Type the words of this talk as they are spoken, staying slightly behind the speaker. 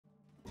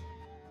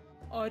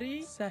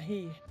آری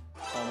صحیح.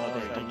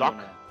 آماده.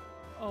 DauT.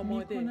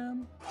 آماده.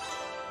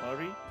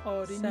 آری.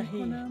 آری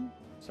صحیح.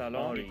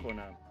 سلام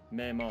میکنم.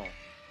 معمار.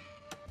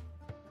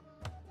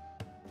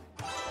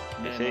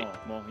 بسی.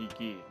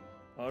 ماهیگیر.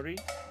 آری.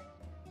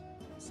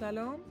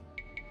 سلام.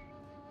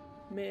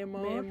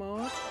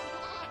 معمار.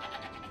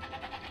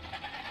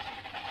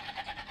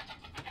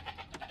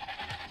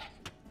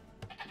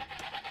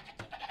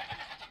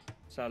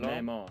 سلام.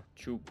 معمار.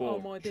 چوب بر.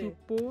 آماده.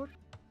 چوب بر.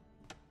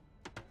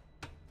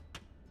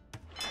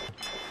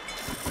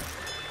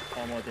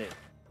 آماده.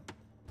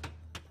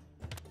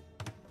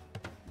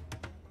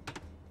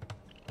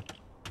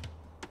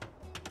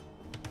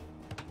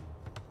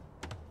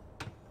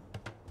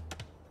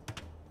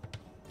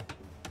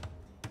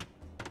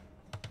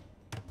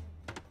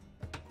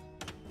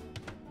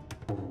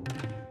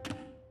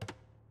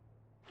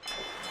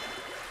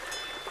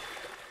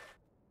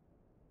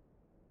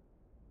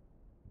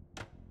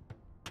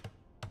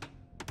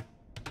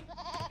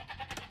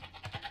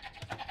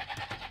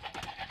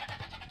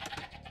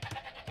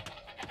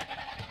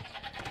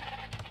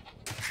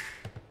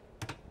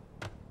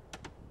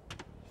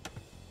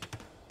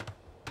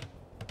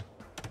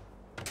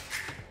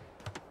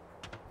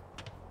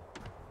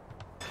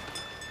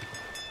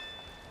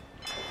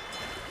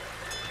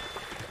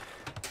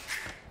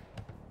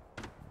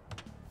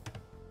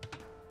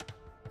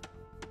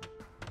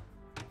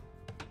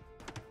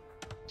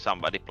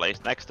 Somebody plays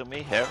next to me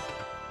here.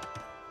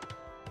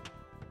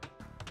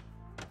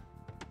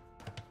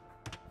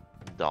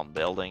 Done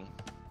building,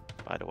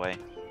 by the way.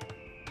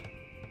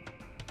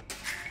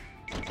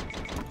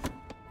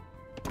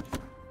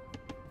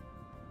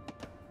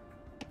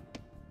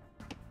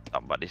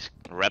 Somebody's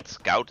red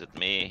scouted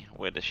me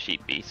with a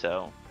sheepy,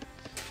 so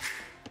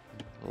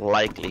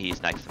likely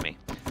he's next to me.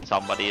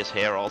 Somebody is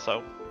here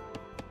also.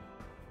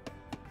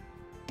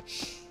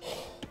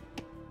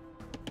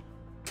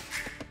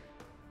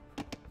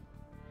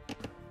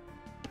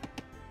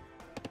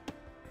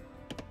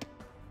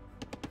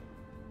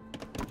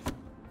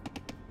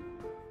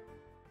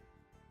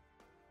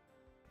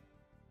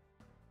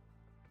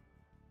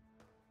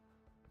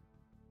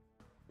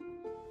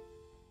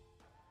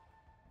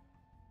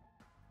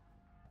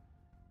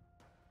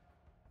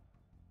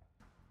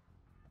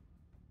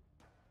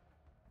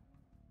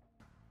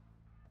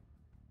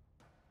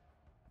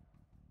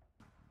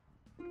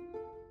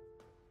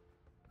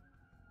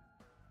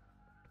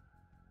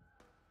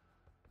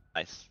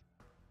 Nice.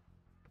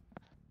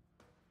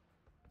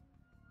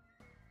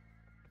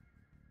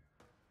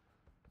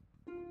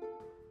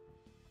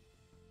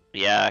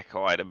 Yeah,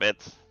 quite a bit.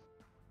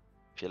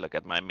 If you look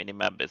at my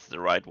minimap, it's the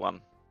right one.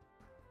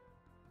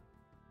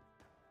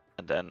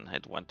 And then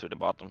it went to the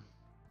bottom.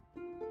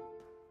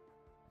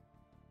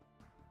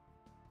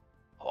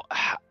 Oh,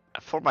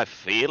 for my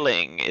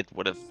feeling, it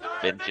would have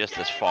been just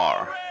as far.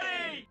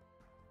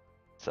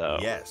 So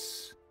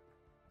Yes.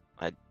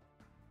 I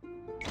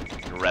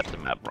read the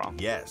map wrong.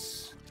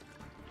 Yes.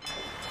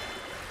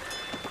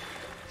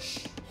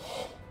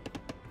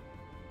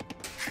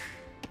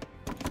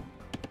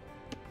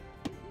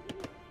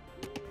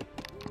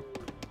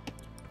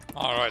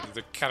 Alright,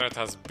 the carrot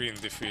has been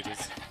defeated.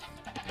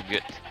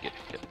 Good, good,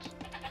 good.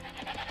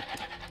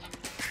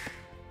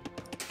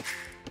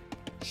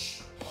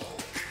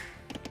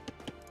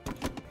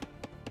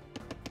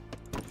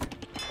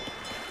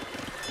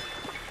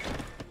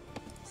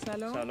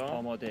 سلام. سلام.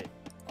 آماده.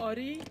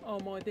 آری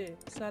آماده.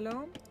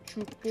 سلام.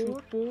 چوب بر.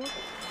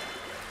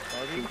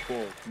 آری. چوب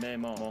بر.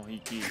 معمار.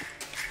 ماهیگیر.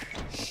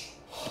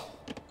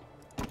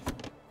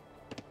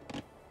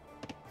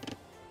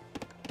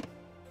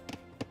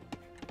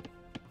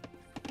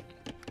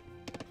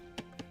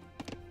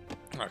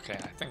 Okay,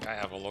 I think I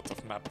have a lot of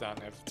map down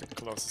if the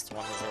closest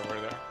one is over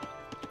there.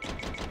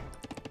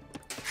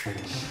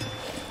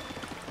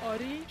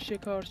 آری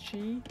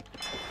شکارچی.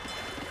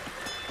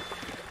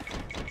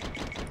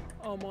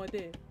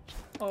 آماده.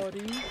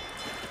 آری.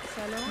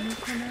 سلام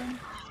میکنم.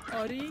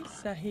 آری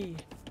صحیح.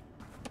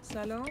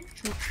 سلام.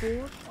 چوب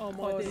بر.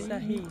 آماده.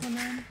 صحیح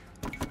میکنم.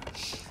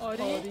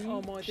 آری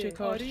آماده.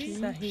 شکارچی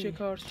صحیح.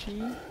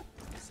 شکارچی.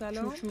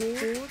 سلام. چوب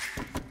بر.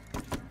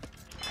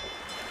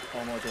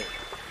 آماده.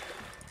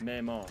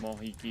 معمار.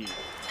 ماهیگیر.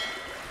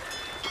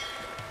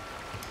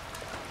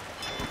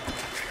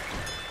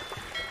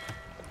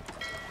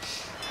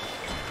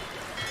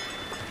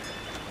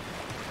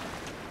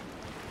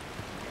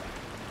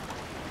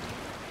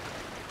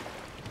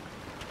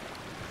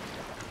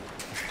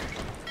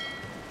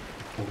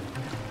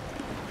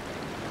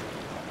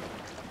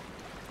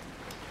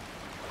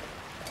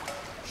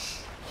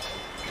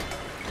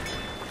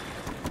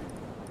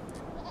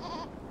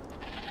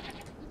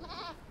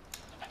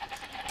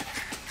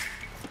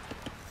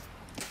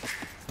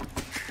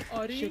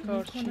 آری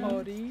شکارچی.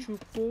 آری چوب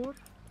بر.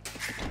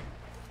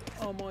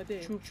 آماده.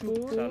 چوب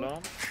بر.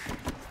 سلام.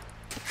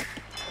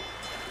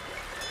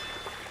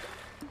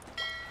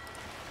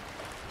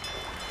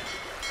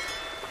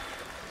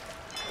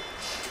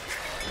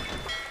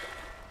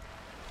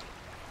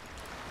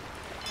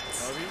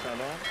 آری.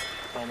 سلام.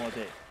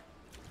 آماده.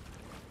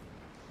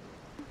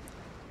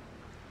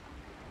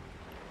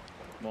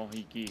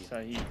 ماهیگیر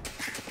صحیح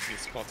Did you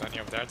spot any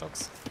of their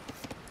dogs?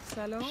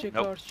 سلام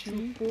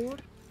شکارچی بر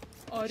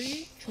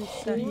آری چوب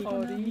صحیح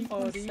آری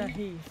آری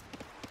صحیح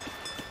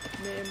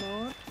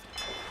معمار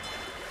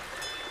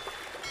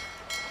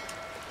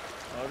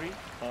آری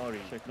آری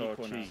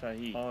شکارچی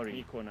صحیح آری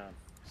میکنم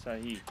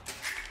صحیح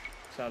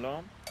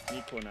سلام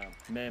میکنم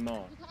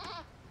معمار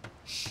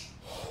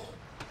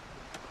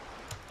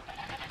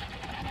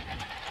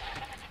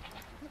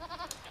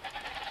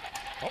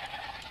Oh,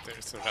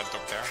 there's a red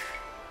dog there.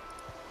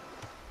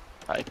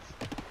 Right.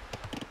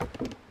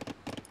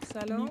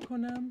 سلام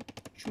میکنم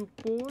چوب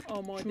بر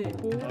آماده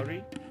بر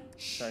آری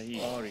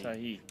صحیح آری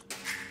صحیح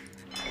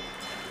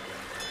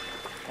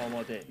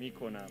آماده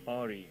میکنم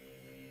آری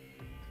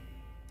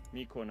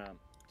میکنم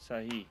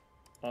صحیح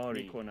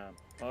آری میکنم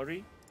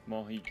آری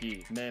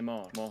ماهیگیر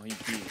معمار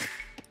ماهیگیر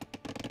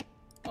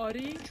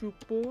آری چوب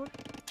بر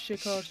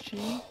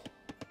شکارچی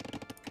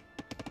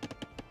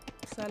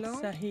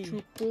سلام صحیح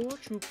چوب بر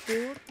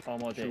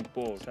آماده چوب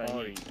بر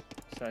صحیح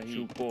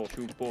صحیح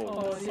چوب بر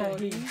آری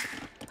صحیح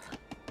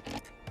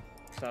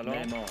سلام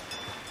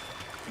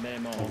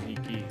معمار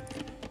ماهیگیر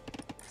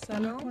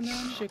سلام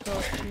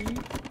شکارچی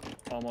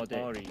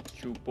آماده آری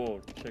چوب بر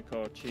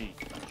شکارچی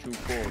چوب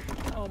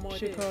بر آماده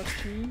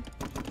شکارچی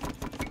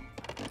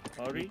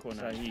آری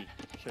صحیح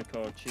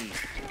شکارچی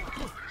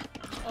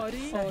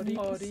آری آری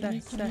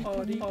آری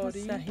آری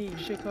آری صحیح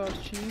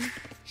شکارچی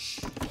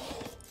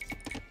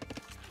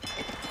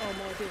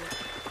آماده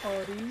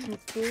آری چوب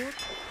بر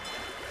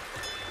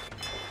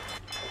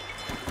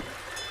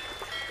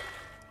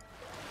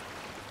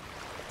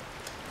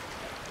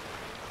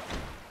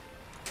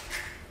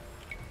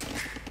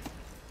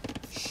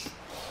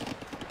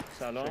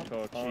سلام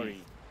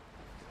آری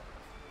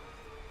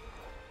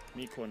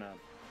میکنم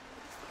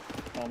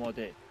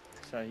آماده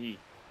صحیح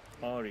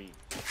آری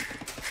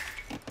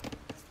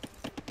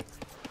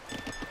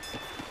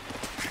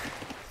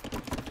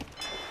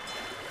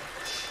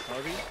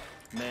آری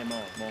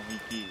معمار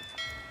ماهیگیر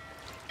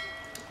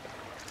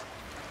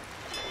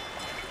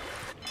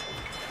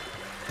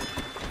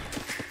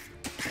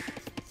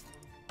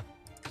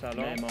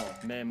سلام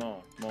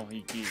معمار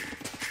ماهیگیر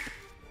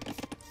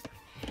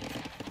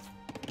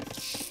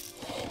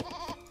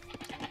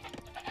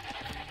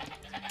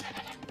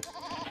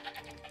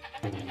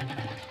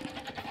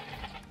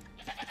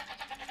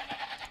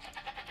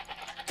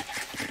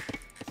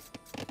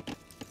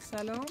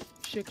سلام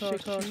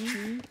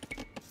شکارچی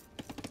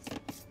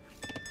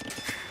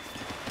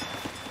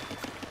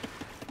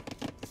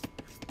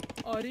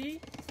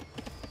آری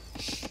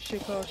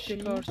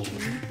شکارچی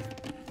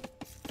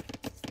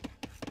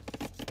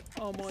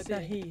آماده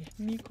صحیح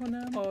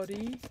میکنم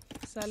آری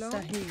سلام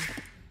صحیح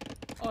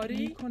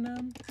آری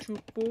میکنم چوب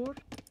بر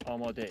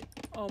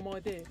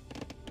آماده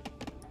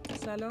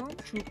سلام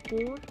چوب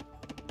بر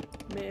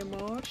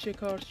معمار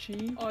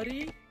شکارچی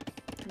آری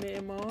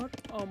معمار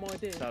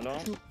آماده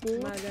سلام چوب بر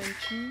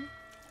معدنچی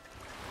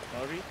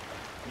آری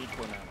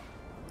میکنم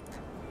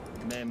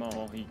معمار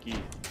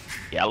ماهیگیر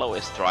Yellow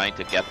is trying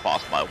to get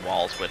past my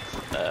walls with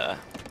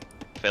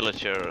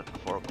villager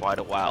for quite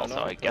a while,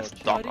 so I guess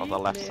stuck on the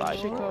left side.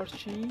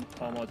 شکارچی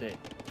آماده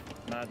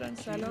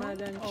معدنچی سلام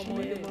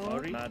معدنچی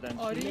آری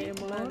آری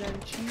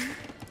معدنچی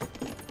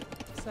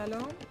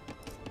سلام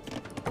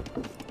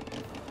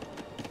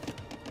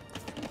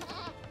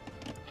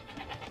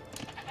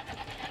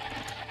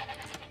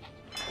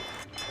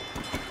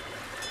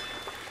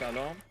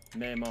سلام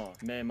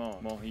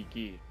معمار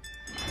ماهیگیر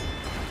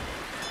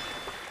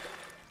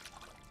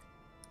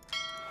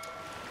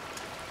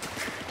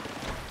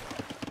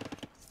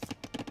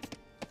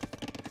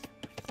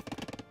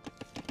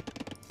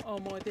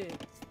آماده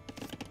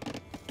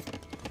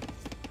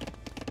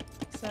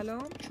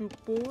سلام چوب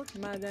بر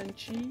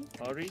معدنچی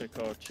آری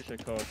شکارچی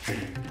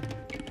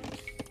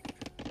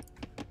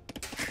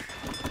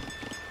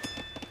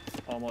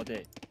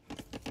آماده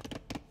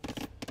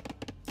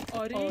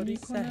آری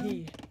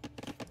صحیح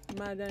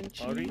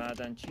معدنچی آری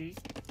معدنچی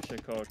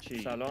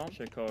شکارچی سلام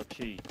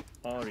شکارچی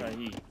آری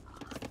صحیح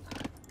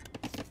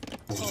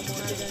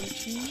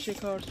معدنچی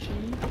شکارچی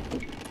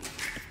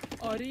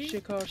آری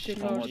شکارچی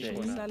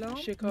سلام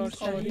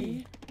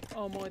شکارچی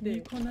آماده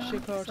میکنم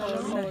شکارچی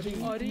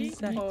آری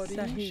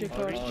صحیح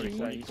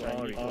شکارچی آری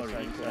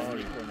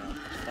کنم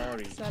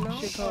آری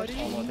سلام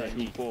شکارچی آماده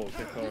چوب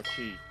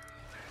شکارچی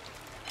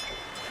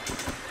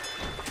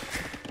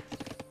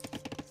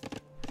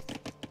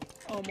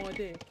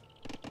آماده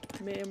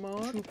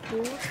معمار چوب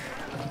بر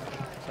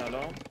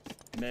سلام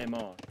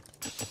معمار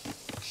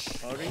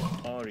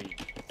آری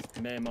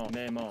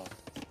معمار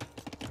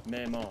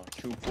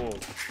چوب بر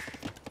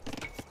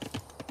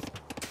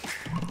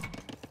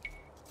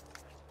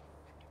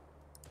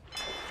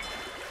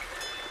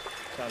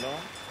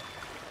سلام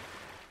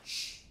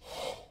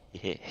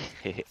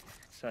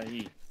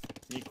صحیح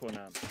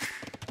میکنم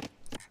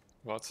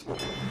What?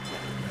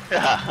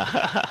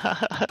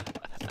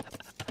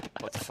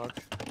 What the fuck?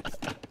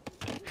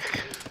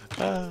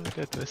 Oh,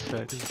 that was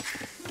funny.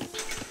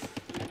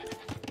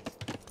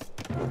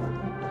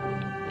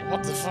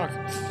 What the fuck?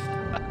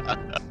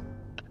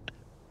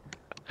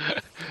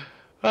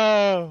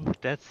 Oh,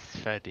 that's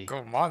funny.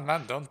 Come on,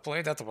 man, don't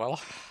play that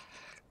well.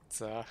 It's,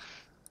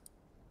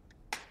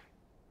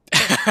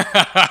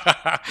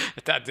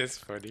 that is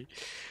funny.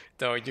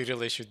 Though you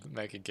really should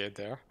make a gate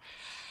there.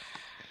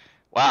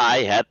 Well,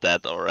 I had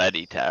that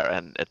already,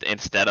 Terrian.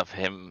 Instead of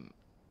him,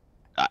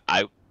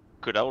 I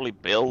could only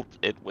build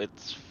it with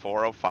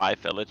 4 or 5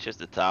 villages,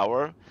 the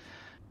tower.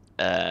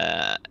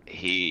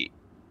 He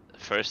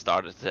first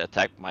started to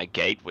attack my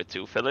gate with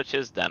 2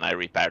 villages, then I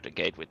repaired the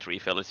gate with 3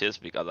 villages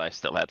because I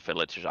still had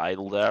villagers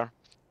idle there.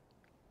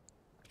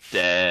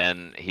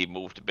 Then he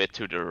moved a bit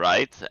to the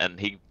right and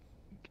he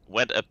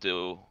went up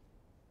to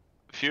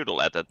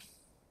feudal at that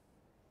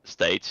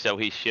stage, so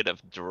he should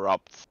have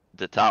dropped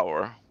the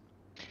tower.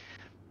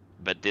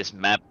 But this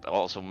map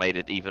also made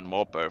it even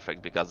more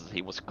perfect because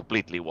he was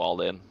completely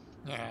walled in.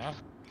 Yeah.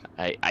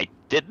 I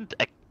didn't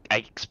I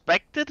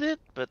expected it,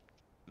 but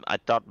I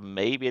thought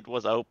maybe it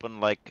was open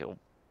like a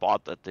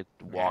bot that could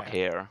walk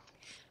here.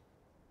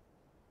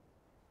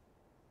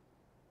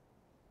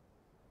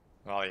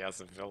 Well, he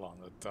has a villa on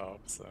the top,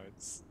 so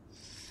it's...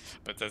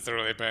 But that's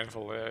really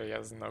painful, he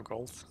has no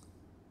gold.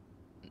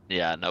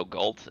 Yeah, no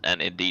gold,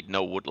 and indeed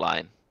no wood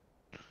line.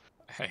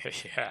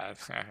 Yeah,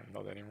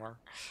 not anymore.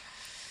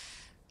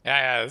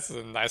 Yeah, it's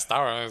a nice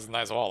tower and it's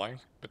nice walling.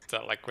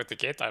 But like with the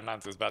gate, I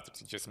meant it's better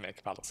to just make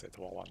a palisade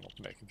wall and not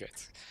make a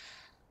gate.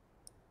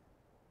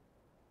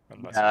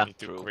 Unless you need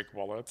to quick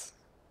wall it.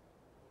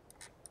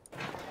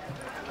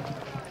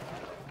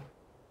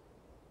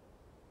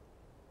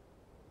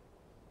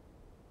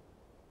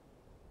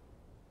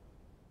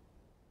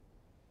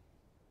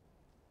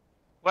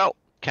 Well,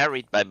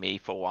 carried by me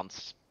for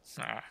once.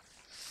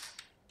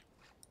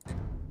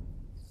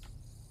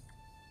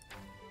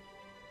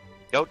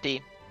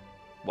 DauT,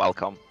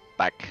 welcome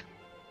back.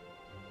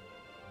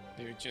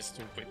 You just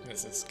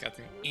witness us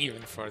getting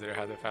even further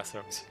ahead of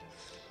ourselves.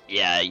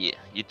 Yeah, you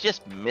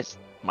just missed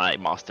my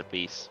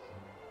masterpiece.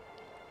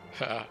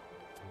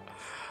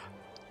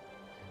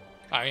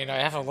 I mean, I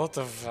have a lot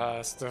of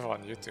stuff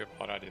on YouTube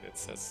already that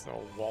says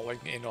walling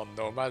in on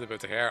Nomad,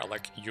 but here,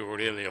 like, you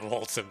really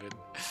walled them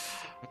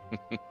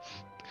in.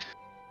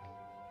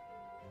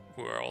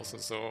 We were also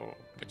so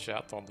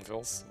chat on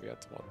Vils. We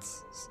had, what,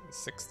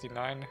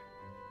 69?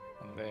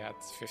 And they had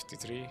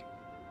 53.